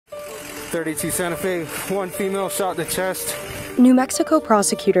32 Santa Fe, one female shot in the chest. New Mexico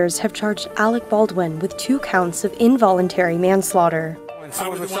prosecutors have charged Alec Baldwin with 2 counts of involuntary manslaughter. I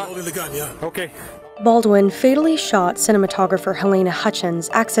was the one holding the gun, yeah. Okay. Baldwin fatally shot cinematographer Halyna Hutchins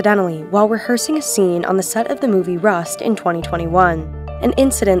accidentally while rehearsing a scene on the set of the movie Rust in 2021, an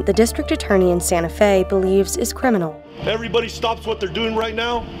incident the district attorney in Santa Fe believes is criminal. Everybody stops what they're doing right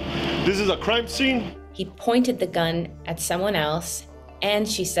now. This is a crime scene. He pointed the gun at someone else, and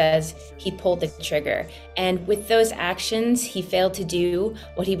she says he pulled the trigger. And with those actions, he failed to do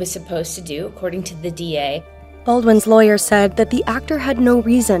what he was supposed to do, according to the DA. Baldwin's lawyer said that the actor had no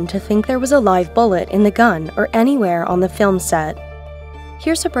reason to think there was a live bullet in the gun or anywhere on the film set.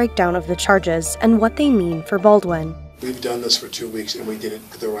 Here's a breakdown of the charges and what they mean for Baldwin. We've done this for 2 weeks, and we did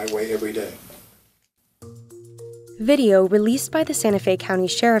it the right way every day. Video released by the Santa Fe County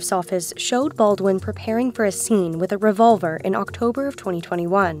Sheriff's Office showed Baldwin preparing for a scene with a revolver in October of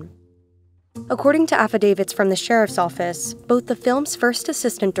 2021. According to affidavits from the Sheriff's Office, both the film's first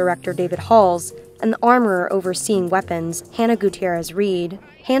assistant director, David Halls, and the armorer overseeing weapons, Hannah Gutierrez-Reed,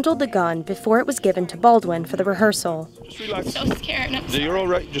 handled the gun before it was given to Baldwin for the rehearsal. Just relax. I'm so scared. You're all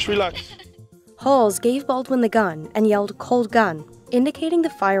right. Just relax. Halls gave Baldwin the gun and yelled, "Cold gun," indicating the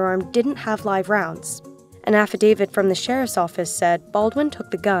firearm didn't have live rounds. An affidavit from the Sheriff's Office said Baldwin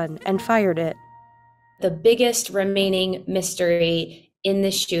took the gun and fired it. The biggest remaining mystery in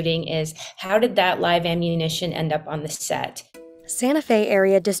this shooting is, how did that live ammunition end up on the set? Santa Fe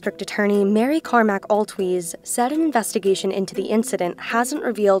Area District Attorney Mary Carmack Altwies said an investigation into the incident hasn't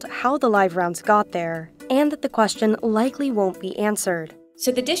revealed how the live rounds got there, and that the question likely won't be answered.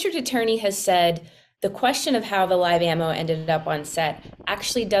 So the district attorney has said the question of how the live ammo ended up on set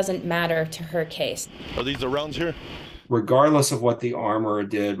actually doesn't matter to her case. Are these the rounds here? Regardless of what the armorer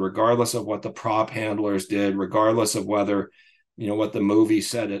did, regardless of what the prop handlers did, regardless of whether, what the movie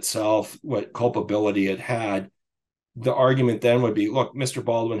said itself, what culpability it had, the argument then would be, look, Mr.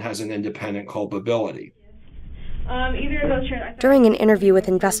 Baldwin has an independent culpability. During an interview with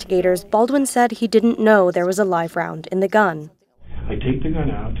investigators, Baldwin said he didn't know there was a live round in the gun. I take the gun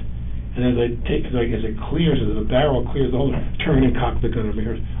out, and as it clears, as the barrel clears the hole, I turn and cock the gun over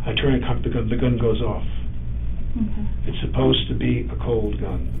here. I turn and cock the gun goes off. It's supposed to be a cold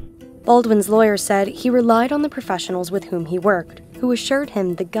gun. Baldwin's lawyer said he relied on the professionals with whom he worked, who assured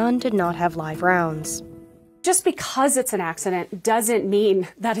him the gun did not have live rounds. Just because it's an accident doesn't mean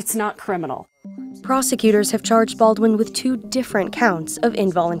that it's not criminal. Prosecutors have charged Baldwin with 2 different counts of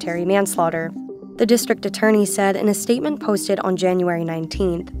involuntary manslaughter. The district attorney said in a statement posted on January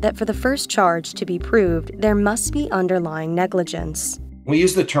 19th that for the first charge to be proved, there must be underlying negligence. We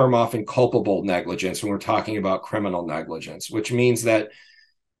use the term often culpable negligence when we're talking about criminal negligence, which means that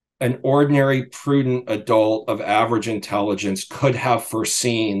an ordinary, prudent adult of average intelligence could have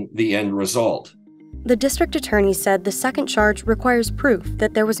foreseen the end result. The district attorney said the second charge requires proof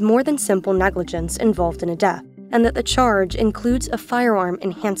that there was more than simple negligence involved in a death, and that the charge includes a firearm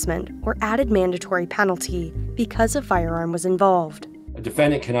enhancement or added mandatory penalty because a firearm was involved. A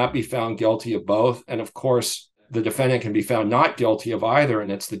defendant cannot be found guilty of both, and of course, the defendant can be found not guilty of either,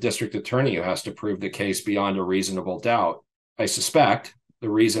 and it's the district attorney who has to prove the case beyond a reasonable doubt. I suspect the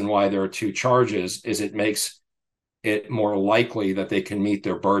reason why there are 2 charges is it makes it more likely that they can meet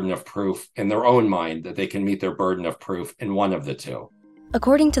their burden of proof in their own mind, that they can meet their burden of proof in one of the 2.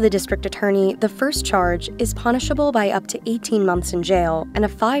 According to the district attorney, the first charge is punishable by up to 18 months in jail and a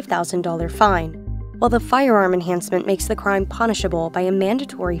 $5,000 fine, while the firearm enhancement makes the crime punishable by a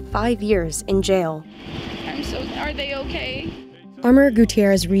mandatory 5 years in jail. Are they okay? Armorer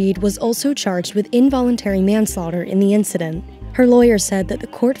Gutierrez-Reed was also charged with involuntary manslaughter in the incident. Her lawyer said that the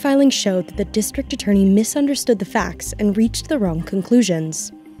court filing showed that the district attorney misunderstood the facts and reached the wrong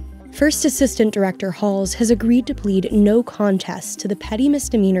conclusions. First Assistant Director Halls has agreed to plead no contest to the petty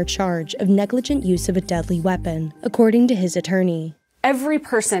misdemeanor charge of negligent use of a deadly weapon, according to his attorney. Every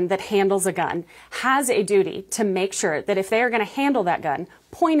person that handles a gun has a duty to make sure that if they are going to handle that gun,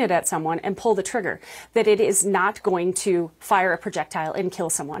 point it at someone and pull the trigger, that it is not going to fire a projectile and kill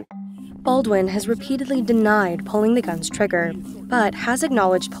someone. Baldwin has repeatedly denied pulling the gun's trigger, but has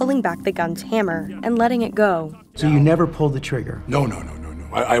acknowledged pulling back the gun's hammer and letting it go. So you never pulled the trigger? No.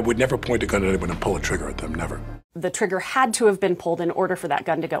 I would never point a gun at anyone and pull a trigger at them, never. The trigger had to have been pulled in order for that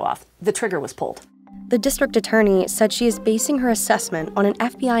gun to go off. The trigger was pulled. The district attorney said she is basing her assessment on an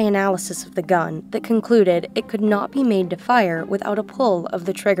FBI analysis of the gun that concluded it could not be made to fire without a pull of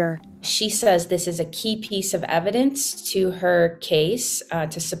the trigger. She says this is a key piece of evidence to her case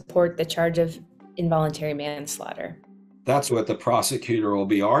to support the charge of involuntary manslaughter. That's what the prosecutor will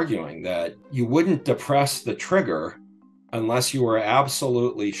be arguing, that you wouldn't depress the trigger unless you were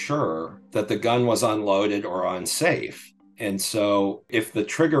absolutely sure that the gun was unloaded or unsafe. And so if the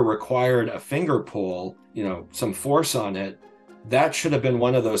trigger required a finger pull, some force on it, that should have been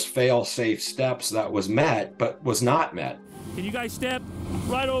one of those fail-safe steps that was met, but was not met. Can you guys step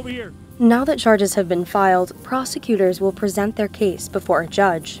right over here? Now that charges have been filed, prosecutors will present their case before a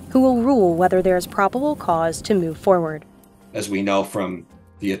judge, who will rule whether there is probable cause to move forward. As we know from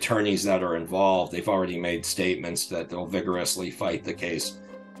the attorneys that are involved, they've already made statements that they'll vigorously fight the case